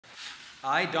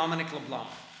I, Dominic LeBlanc,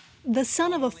 the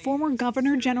son of a former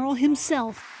Governor General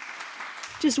himself.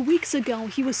 Just weeks ago,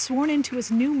 he was sworn into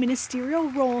his new ministerial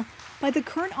role by the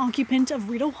current occupant of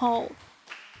Rideau Hall.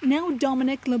 Now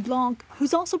Dominic LeBlanc,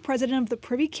 who's also president of the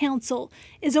Privy Council,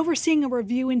 is overseeing a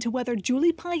review into whether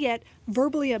Julie Payette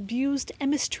verbally abused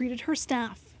and mistreated her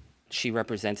staff. She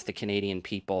represents the Canadian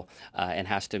people and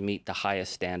has to meet the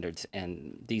highest standards,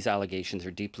 and these allegations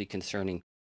are deeply concerning.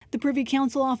 The Privy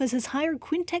Council Office has hired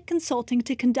Quintet Consulting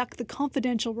to conduct the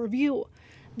confidential review.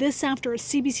 This after a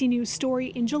CBC News story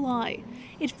in July.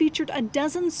 It featured a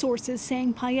dozen sources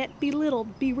saying Payette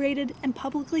belittled, berated, and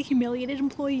publicly humiliated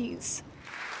employees.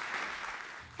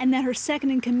 And that her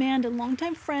second-in-command and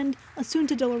longtime friend,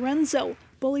 Assunta De Lorenzo,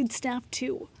 bullied staff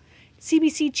too.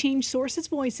 CBC changed sources'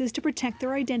 voices to protect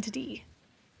their identity.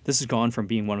 This has gone from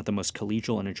being one of the most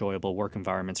collegial and enjoyable work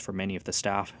environments for many of the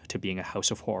staff to being a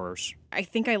house of horrors. I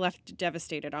think I left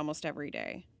devastated almost every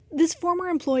day. This former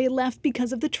employee left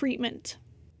because of the treatment.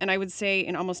 And I would say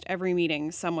in almost every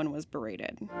meeting, someone was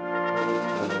berated.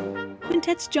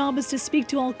 Quintet's job is to speak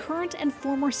to all current and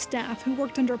former staff who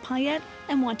worked under Payette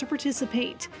and want to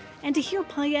participate, and to hear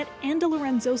Payette and De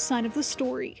Lorenzo's side of the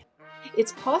story.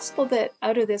 It's possible that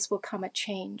out of this will come a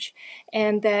change,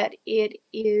 and that it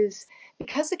is,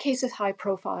 because the case is high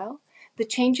profile, the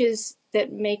changes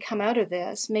that may come out of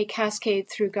this may cascade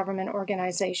through government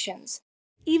organizations.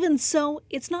 Even so,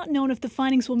 it's not known if the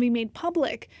findings will be made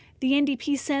public. The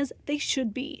NDP says they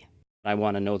should be. I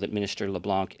want to know that Minister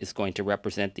LeBlanc is going to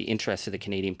represent the interests of the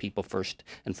Canadian people first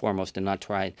and foremost, and not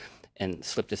try and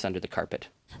slip this under the carpet.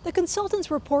 The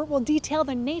consultant's report will detail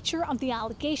the nature of the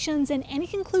allegations and any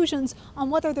conclusions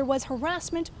on whether there was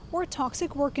harassment or a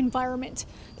toxic work environment.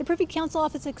 The Privy Council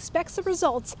Office expects the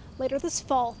results later this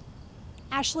fall.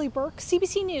 Ashley Burke,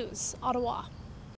 CBC News, Ottawa.